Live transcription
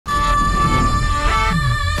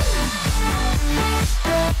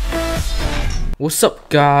What's up,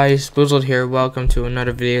 guys? Boozled here. Welcome to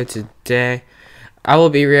another video. Today I will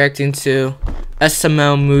be reacting to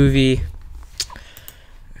SML movie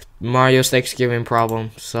Mario's Thanksgiving Problem.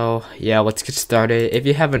 So yeah, let's get started. If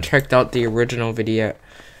you haven't checked out the original video,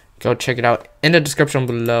 go check it out in the description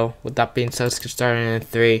below. With that being said, let's get started in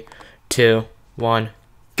 3, 2, 1,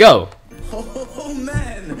 go! Oh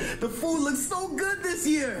man, the food looks so good this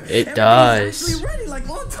year. It does. Actually ready, like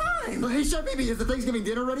on time. Hey, Chef Baby, is the Thanksgiving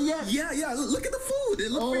dinner ready yet? Yeah. Look at the food.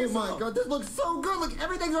 It looks Oh my God, this looks so good. Look,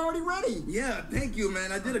 everything's already ready. Yeah, thank you,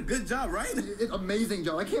 man. I did a good job, right? Amazing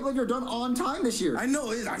job. I can't believe you're done on time this year. I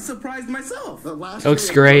know. I surprised myself. Last Looks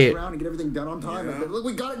year, great. Around and get everything done on time. Yeah. Look,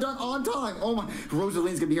 we got it done on time. Oh my,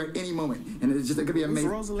 Rosaline's gonna be here at any moment, and it's gonna be amazing.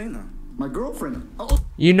 Who's Rosalina? My girlfriend. Oh.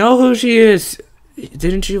 You know who she is?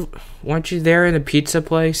 Weren't you there in the pizza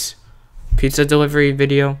place? Pizza delivery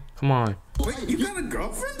video? Come on. Wait, you got a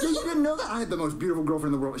girlfriend? Yeah, you didn't know that? I had the most beautiful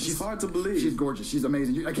girlfriend in the world. She's hard to believe. She's gorgeous. She's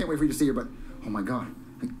amazing. I can't wait for you to see her, but oh my God.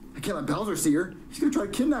 I can't let Bowser see her. He's gonna try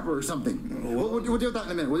to kidnap her or something. We'll deal with that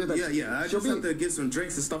in a minute. We'll do that. Yeah. I just have to get some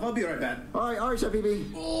drinks and stuff. I'll be right back. All right, Chef Baby.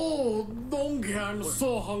 Oh, Donkey, I'm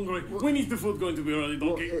so hungry. When is the food going to be ready, Well,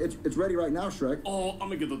 Donkey? it's ready right now, Shrek. Oh, I'm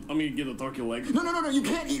gonna get a turkey leg. No, you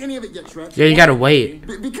can't eat any of it yet, Shrek. Yeah, you gotta wait.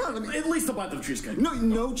 Because, I mean, At least a bite of cheesecake.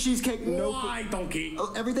 no cheesecake, no. Why, Donkey?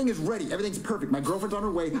 Everything is ready. Everything's perfect. My girlfriend's on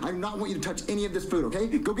her way. I do not want you to touch any of this food, okay?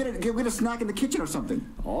 Go get a snack in the kitchen or something.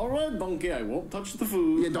 All right, Donkey, I won't touch the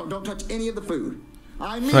food. Yeah, don't touch any of the food.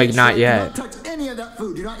 I mean, Like, not Shrek, yet. Do not touch any of that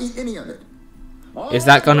food. Do not eat any of it. Is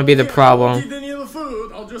that gonna be the Donkey, I problem? won't eat any of the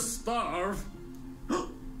food. I'll just starve.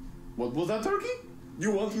 What was that, turkey?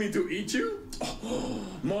 You want me to eat you?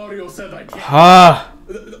 Mario said I can't. Ah,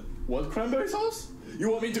 What, cranberry sauce? You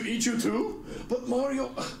want me to eat you too? But Mario,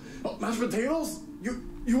 mashed potatoes?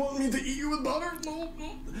 You want me to eat you with butter? No.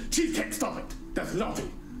 Cheesecake, stop it. That's naughty.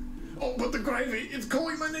 Oh, but the gravy, it's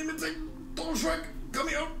calling my name and saying, "Don't Shrek, come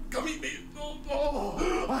here, come eat me."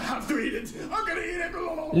 Oh, I have to eat it. I'm gonna eat it.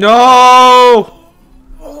 no!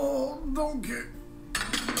 Oh, Donkey.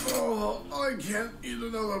 Oh, I can't eat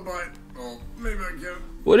another bite. Oh, maybe I can.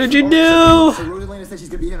 What did you do? So Rosalina said she's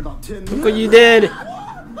gonna be here in about 10 minutes. Look what you did.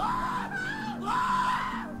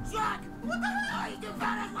 Shrek, what the hell? You too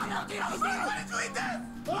fat as my little kid. Why did you eat this?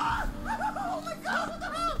 Oh my God, what the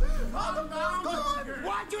hell?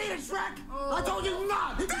 Why'd you eat it, Shrek? I told you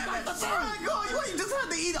not. You got the food. You just had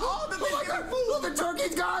to eat all the Thanksgiving food. Look, the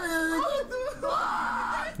turkey's got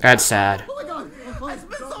it. That's sad. Oh my God. It's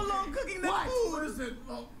been so long cooking that food. What is it?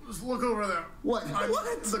 Oh, just look over there. What?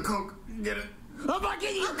 The Coke. Get it. I'm not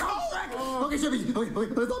getting you, Shrek. Okay, Shippy. Okay,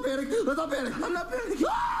 let's not panic. I'm not panicking.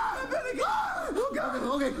 Oh God.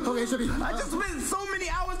 Okay, Shippy. I just spent so many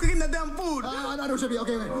hours cooking that damn food. I know, Shippy.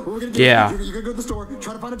 Okay, what we're gonna do? Yeah. You're gonna go to the store,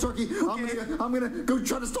 try to find a turkey. I'm gonna go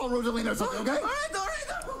try to stall Rosalina or something. Okay? All right.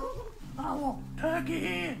 I want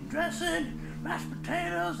turkey, dressing, mashed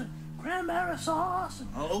potatoes, and cranberry sauce.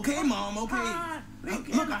 Okay, Mom. Okay.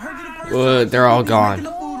 Look, I heard you the first Well, time. they're all We're gone. making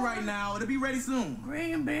the food right now. It'll be ready soon.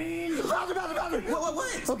 Green beans. Bowser.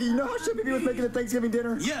 What? Okay, you know how Shippy was making the Thanksgiving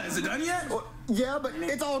dinner? Yeah, is it done yet? Yeah, but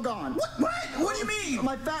it's all gone. What do you mean?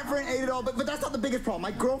 My fat friend ate it all, but that's not the biggest problem.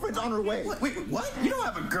 My girlfriend's on her way. Wait, what? You don't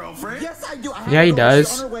have a girlfriend? Yes, I do. I have Yeah, a he girlfriend. does.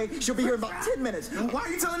 She's on her way. She'll be here in about 10 minutes. Why are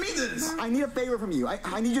you telling me this? I need a favor from you.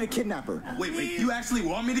 I need you to kidnap her. Wait, you actually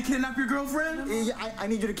want me to kidnap your girlfriend? Yeah, I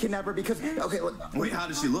need you to kidnap her because, okay, look. Wait, how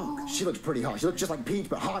does she look? She looks pretty hot. She looks just like Peach,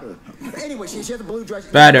 but hotter. Anyway, she has a blue dress.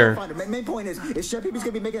 Better. Find her. Main point is Chef Peepee's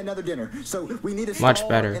gonna be making another dinner, so we need to Much stall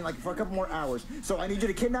better. in for a couple more hours. So I need you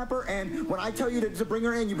to kidnap her, and when I tell you to bring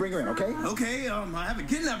her in, you bring her in, okay? Okay, I haven't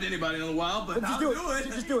kidnapped anybody in a while, but Just I'll do do it.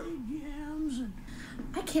 it. Just do it. Yams and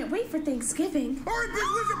I can't wait for Thanksgiving. All right,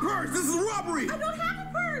 bitch, where's your purse? This is robbery. I don't have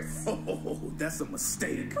a purse. Oh, that's a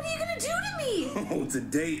mistake. What are you gonna do to me? Oh,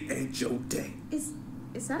 today ain't your day.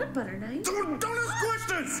 Is that a butter knife? Don't ask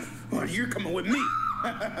questions. Oh, you're coming with me.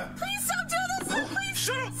 Please don't do this. Please.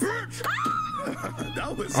 Shut up, bitch.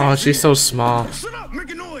 That was Oh, she's so small. Shut up, make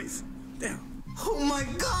a noise. Damn. Oh my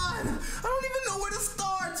God. I don't even know where to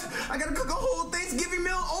start. I gotta cook a whole Thanksgiving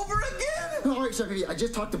meal over again. All right, Chef Peepee, I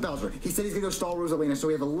just talked to Bowser. He said he's gonna go stall Rosalina, so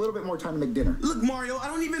we have a little bit more time to make dinner. Look, Mario, I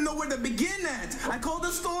don't even know where to begin at. I called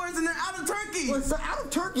the stores and they're out of turkey. What's that, out of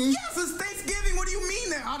turkey? Yes, it's Thanksgiving. What do you mean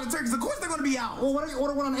they're out of turkeys? Of course they're gonna be out. Well, why don't you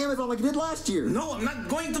order one on Amazon like you did last year? No, I'm not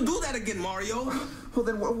going to do that again, Mario. Well,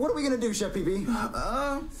 then what are we gonna do, Chef Peepee?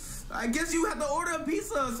 I guess you have to order a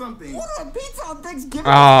pizza or something. Order a pizza on Thanksgiving?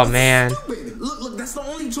 Oh man. Stupid. Look, that's the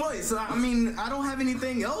only choice. I mean, I don't have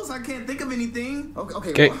anything else. I can't think of anything.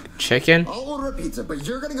 Okay. Get Well, chicken. I'll order a pizza, but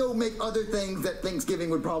you're gonna go make other things that Thanksgiving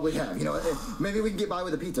would probably have. You know, maybe we can get by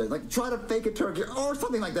with a pizza. Like, try to fake a turkey or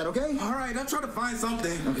something like that, okay? All right, I'll try to find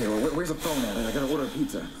something. Okay, well, where's the phone at? I gotta order a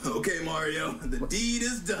pizza. Okay, Mario, the deed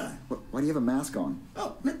is done. Why do you have a mask on?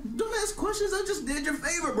 Oh, man, don't ask questions. I just did your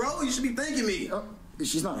favor, bro. You should be thanking me. Oh,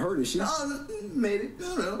 she's not hurt, is she? Maybe.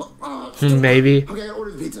 I don't know. Maybe. Okay, I gotta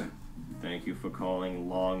order the pizza. Thank you for calling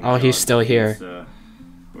Long Oh, he's John still here. Pizza.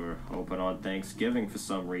 We're open on Thanksgiving for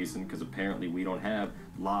some reason, because apparently we don't have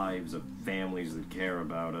lives of families that care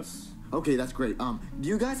about us. Okay, that's great. Do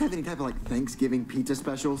you guys have any type of like Thanksgiving pizza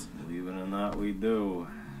specials? Believe it or not, we do.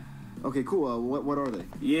 Okay, cool. What are they?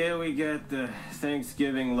 Yeah, we got the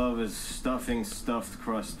Thanksgiving Lovers Stuffing Stuffed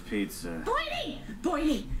Crust Pizza.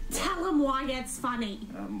 Boydie, tell him why it's funny.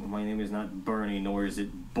 My name is not Bernie, nor is it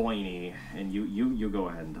Boiny. And you go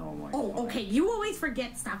ahead and tell him why. Oh, okay, you always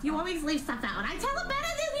forget stuff. You always leave stuff out. I tell him better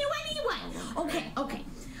than you anyway. Okay.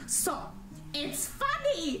 So, it's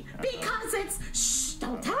funny because it's... Shh,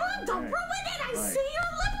 don't tell him. Don't ruin it. I see your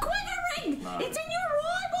lip quivering. It's in your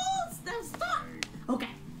eyeballs. Now stop. Okay.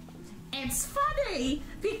 It's funny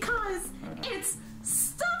because it's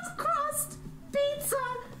stuffed crust pizza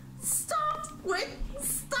stuffed with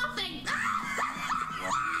stuffing.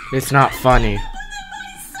 It's not funny.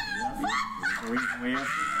 We have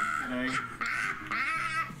to today.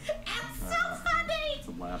 It's so funny. It's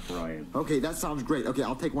a laugh riot. Okay, that sounds great. Okay,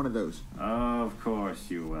 I'll take one of those. Of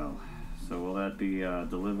course you will. So will that be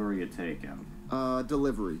delivery or takeout?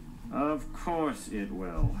 Delivery. Of course it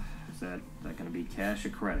will. Is that going to be cash or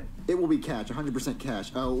credit? It will be cash, 100%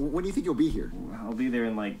 cash. When do you think you'll be here? I'll be there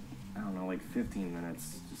in like 15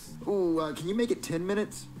 minutes. Just... Oh, can you make it 10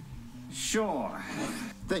 minutes? Sure.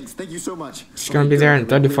 Thanks, thank you so much. She's gonna be there in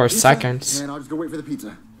 34 seconds. And I'll just go wait for the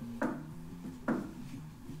pizza.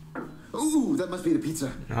 Ooh, that must be the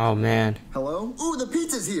pizza. Oh man. Hello? Ooh, the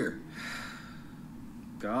pizza's here.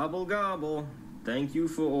 Gobble gobble. Thank you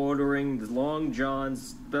for ordering the Long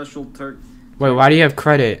John's special turkey. Wait, why do you have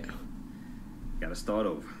credit? Gotta start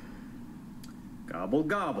over. Gobble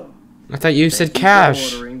gobble. I thought you said Thank you cash.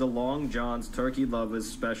 for ordering the Long John's Turkey Lovers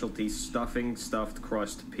Specialty Stuffing Stuffed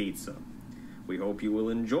Crust Pizza. We hope you will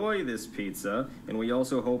enjoy this pizza, and we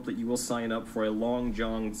also hope that you will sign up for a Long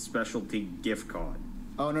John Specialty gift card.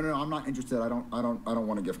 Oh no, I'm not interested. I don't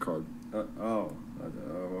want a gift card.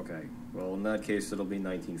 Okay. Well, in that case, it'll be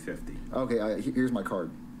 $19.50. Okay, here's my card.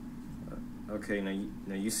 Okay,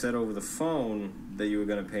 now you said over the phone that you were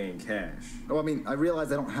gonna pay in cash. Oh, I mean, I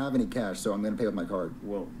realize I don't have any cash, so I'm gonna pay with my card.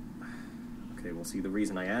 Well, okay. Well, see, the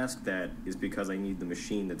reason I asked that is because I need the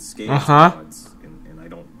machine that scans cards, and I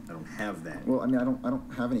don't have that. Well, I mean, I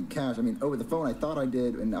don't have any cash. I mean, over the phone, I thought I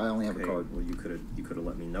did, and I only have a card. Well, you could have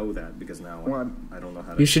let me know that, because now Well, I don't know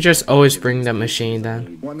how to. You should just always bring that machine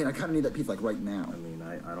then. Well, I mean, I kind of need that pizza like right now. I mean,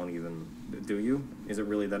 I don't even. Do you? Is it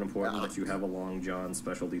really that important that you have a Long John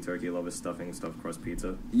Specialty Turkey Lovers Stuffing Stuffed Crust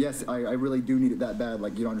Pizza? Yes, I really do need it that bad.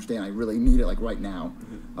 Like, you don't understand. I really need it like right now.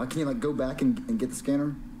 Can you like go back and get the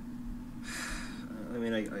scanner? I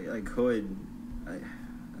mean, I could. I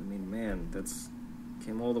mean, man, that's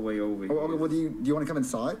came all the way over here. Oh, well, do you want to come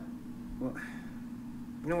inside? Well,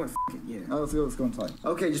 you know what? F it, yeah. Oh, let's go inside.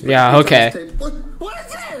 Okay, just Yeah, okay. What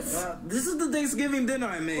is this? This is the Thanksgiving dinner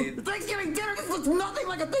I made. The Thanksgiving dinner. This looks nothing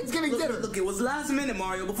like a Thanksgiving dinner. Look, it was last minute,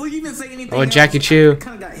 Mario. Before you even say anything Oh, else, Jackie Chu. I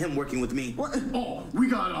kind of got him working with me. What? Oh, we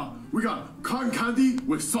got cotton candy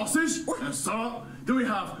with sausage and syrup. Then we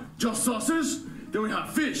have just sausage. Then we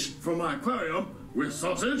have fish from my aquarium with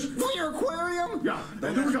sausage. For your aquarium? Yeah,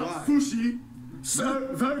 and then we got sushi.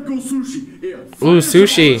 Very good sushi. Yeah. Ooh,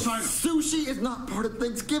 sushi. Sushi is not part of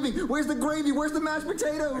Thanksgiving. Where's the gravy? Where's the mashed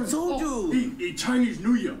potatoes? Told you. Eat Chinese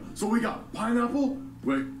New Year. So we got pineapple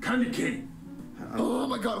with candy cane. Oh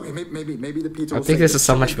my God. Okay, maybe the pizza. I will think say this is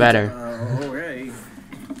so much better. Okay.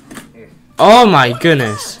 Oh my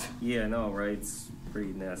goodness. Yeah, no, right? It's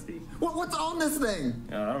pretty nasty. What's on this thing?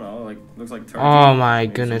 I don't know. Like, looks like turkey. Oh my Maybe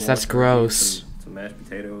some goodness, more that's turkey, gross. Some mashed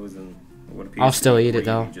potatoes and what appears I'll to still be eat it, gravy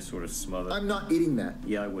though. Just sort of smothered. I'm not eating that.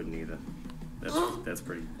 Yeah, I wouldn't either. That's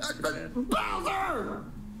pretty bad. Bowser!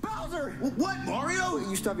 Bowser! What, Mario?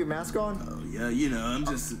 You still have your mask on? Oh, yeah, you know, I'm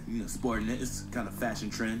just, sporting it. It's kind of fashion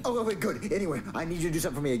trend. Oh, wait, good. Anyway, I need you to do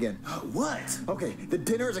something for me again. What? Okay, the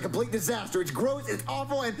dinner is a complete disaster. It's gross, it's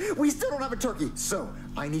awful, and we still don't have a turkey. So,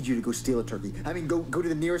 I need you to go steal a turkey. I mean, go to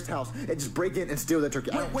the nearest house and just break in and steal that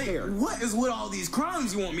turkey. I don't care. What is with all these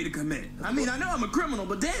crimes you want me to commit? I mean, I know I'm a criminal,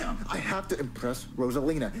 but damn. I have to impress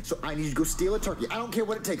Rosalina, so I need you to go steal a turkey. I don't care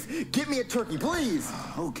what it takes. Get me a turkey, please.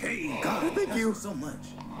 Okay. God, thank you so much.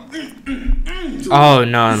 Oh,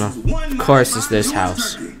 no. Of course it's this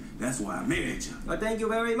house. That's why I married you. Well, thank you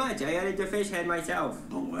very much. I added the fish head myself.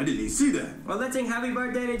 Oh, I didn't even see that. Well, let's sing happy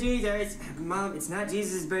birthday to Jesus. Mom, it's not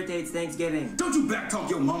Jesus' birthday, it's Thanksgiving. Don't you backtalk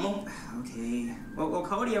your mama. Okay. Well,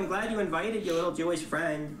 Cody, I'm glad you invited your little Jewish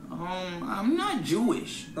friend. I'm not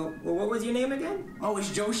Jewish. Oh, well, what was your name again? Oh,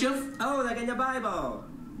 it's Joseph? Oh, like in the Bible.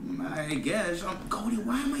 I guess. Cody,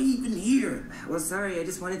 why am I even here? Well, sorry, I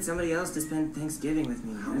just wanted somebody else to spend Thanksgiving with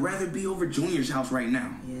me. I'd rather be over Junior's house right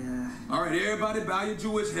now. Yeah. All right, everybody bow your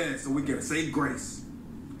Jewish heads so we can say grace.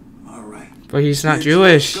 All right. But he's not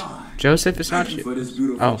Jewish. Joseph is not Jewish. Jewish. For this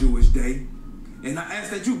beautiful Jewish day. And I ask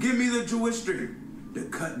that you give me the Jewish strength to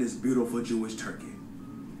cut this beautiful Jewish turkey.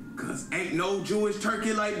 Because ain't no Jewish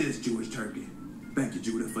turkey like this Jewish turkey. Thank you,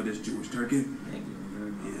 Judah, for this Jewish turkey. Thank you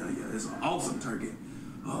very much. Yeah, it's an awesome turkey.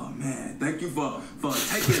 Oh, man. Thank you for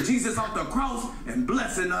taking Jesus off the cross and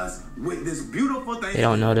blessing us with this beautiful thing. They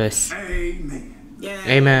don't know this. Amen. Yeah.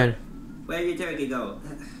 Amen. Where'd your turkey go?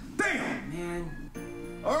 Damn.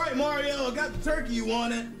 Man. All right, Mario, I got the turkey you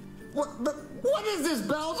wanted. What is this,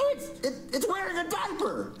 Bowser? It's wearing a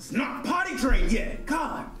diaper. It's not potty trained yet.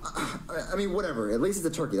 God. I mean, whatever. At least it's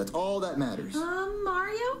a turkey. That's all that matters.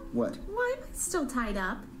 Mario? What? Why am I still tied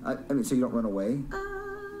up? I mean, so you don't run away?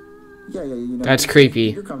 Yeah, you know. That's creepy.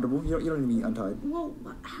 You're comfortable. You don't need to be untied. Well,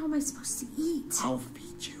 how am I supposed to eat? I'll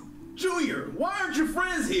feed you. Junior, why aren't your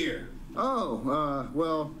friends here? Oh,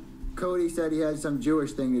 well, Cody said he had some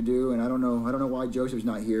Jewish thing to do, and I don't know why Joseph's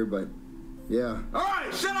not here, but yeah. All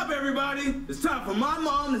right, shut up, everybody. It's time for my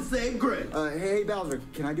mom to say grace. Hey, Bowser,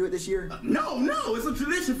 can I do it this year? No, it's a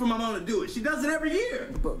tradition for my mom to do it. She does it every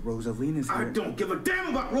year. But Rosalina's here. I don't give a damn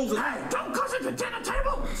about Rosalina. Hey, don't cuss at the dinner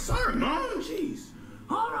table! Sorry, Mom. Jeez.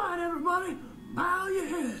 All right, everybody, bow your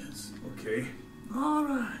heads. Okay. All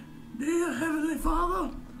right. Dear Heavenly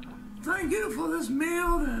Father, thank you for this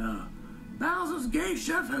meal that Bowser's gay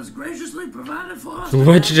chef has graciously provided for us.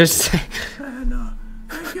 What'd you just say? And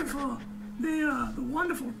thank you for the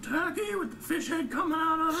wonderful turkey with the fish head coming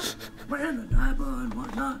out of it, wearing the diaper and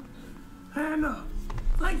whatnot. And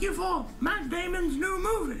thank you for Matt Damon's new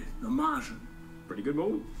movie, The Martian. Pretty good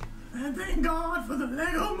movie. And thank God for the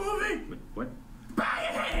Lego movie. What? Bow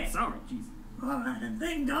your head! Sorry, jeez. Alright, and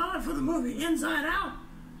thank God for the movie Inside Out.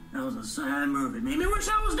 That was a sad movie. Made me wish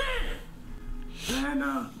I was dead. And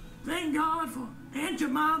thank God for Aunt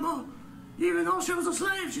Jemima. Even though she was a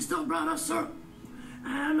slave, she still brought us syrup.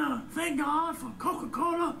 And thank God for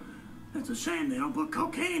Coca-Cola. It's a shame they don't put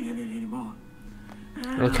cocaine in it anymore.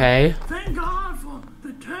 And, Okay. Thank God for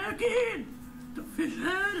the turkey and the fish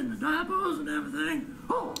head and the diapers and everything.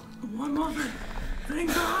 Oh, and one more thing.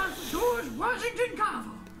 Thank God for George Washington Carver.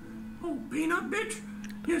 Oh, peanut bitch.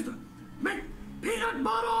 Used to make peanut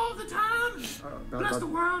butter all the time. Bless the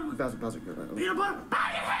world with peanut butter.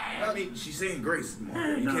 I mean, she's saying grace,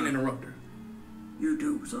 Mario. You can't interrupt her. You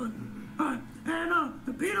too, son. All right. And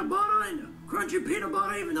the peanut butter and the crunchy peanut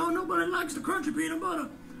butter, even though nobody likes the crunchy peanut butter.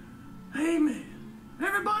 Amen.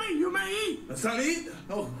 Everybody, you may eat. Let's not eat?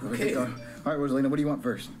 Oh, okay. All right, Rosalina, what do you want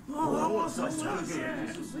first? Oh, I want some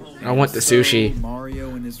sushi. I want the sushi. Mario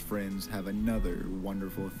and his friends have another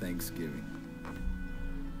wonderful Thanksgiving.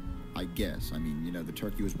 I guess. I mean, you know, the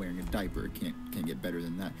turkey was wearing a diaper. It can't get better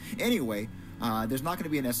than that. Anyway, there's not going to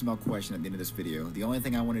be an SML question at the end of this video. The only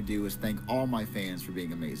thing I want to do is thank all my fans for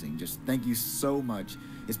being amazing. Just thank you so much.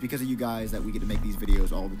 It's because of you guys that we get to make these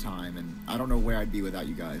videos all the time, and I don't know where I'd be without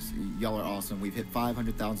you guys. Y'all are awesome. We've hit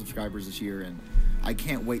 500,000 subscribers this year, and I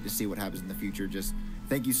can't wait to see what happens in the future. Just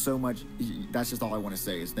thank you so much. That's just all I want to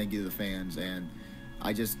say is thank you to the fans, and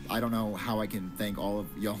I don't know how I can thank all of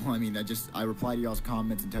y'all. I mean, I reply to y'all's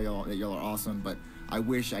comments and tell y'all that y'all are awesome, but I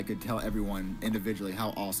wish I could tell everyone individually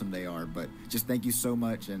how awesome they are. But just thank you so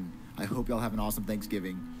much, and I hope y'all have an awesome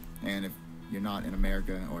Thanksgiving. And if you're not in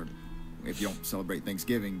America, or if you don't celebrate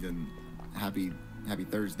Thanksgiving, then happy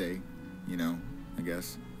Thursday, you know, I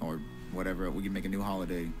guess, or whatever. We can make a new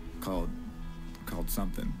holiday called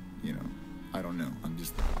something, you know. I don't know. I'm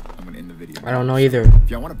gonna end the video. I don't know either.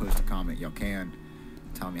 If y'all want to post a comment, y'all can.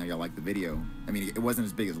 Tell me how y'all like the video. I mean, it wasn't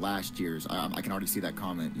as big as last year's. I can already see that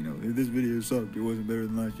comment, you know, this video sucked, it wasn't better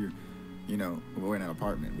than last year. You know, we're in an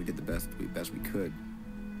apartment. We did the best we could.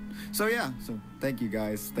 So yeah, so thank you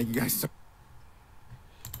guys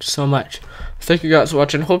so much. Thank you guys for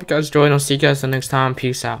watching. Hope you guys enjoyed. I'll see you guys the next time.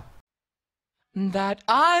 Peace out. That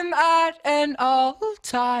I'm at an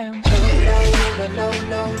all-time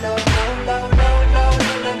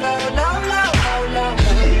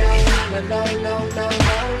no.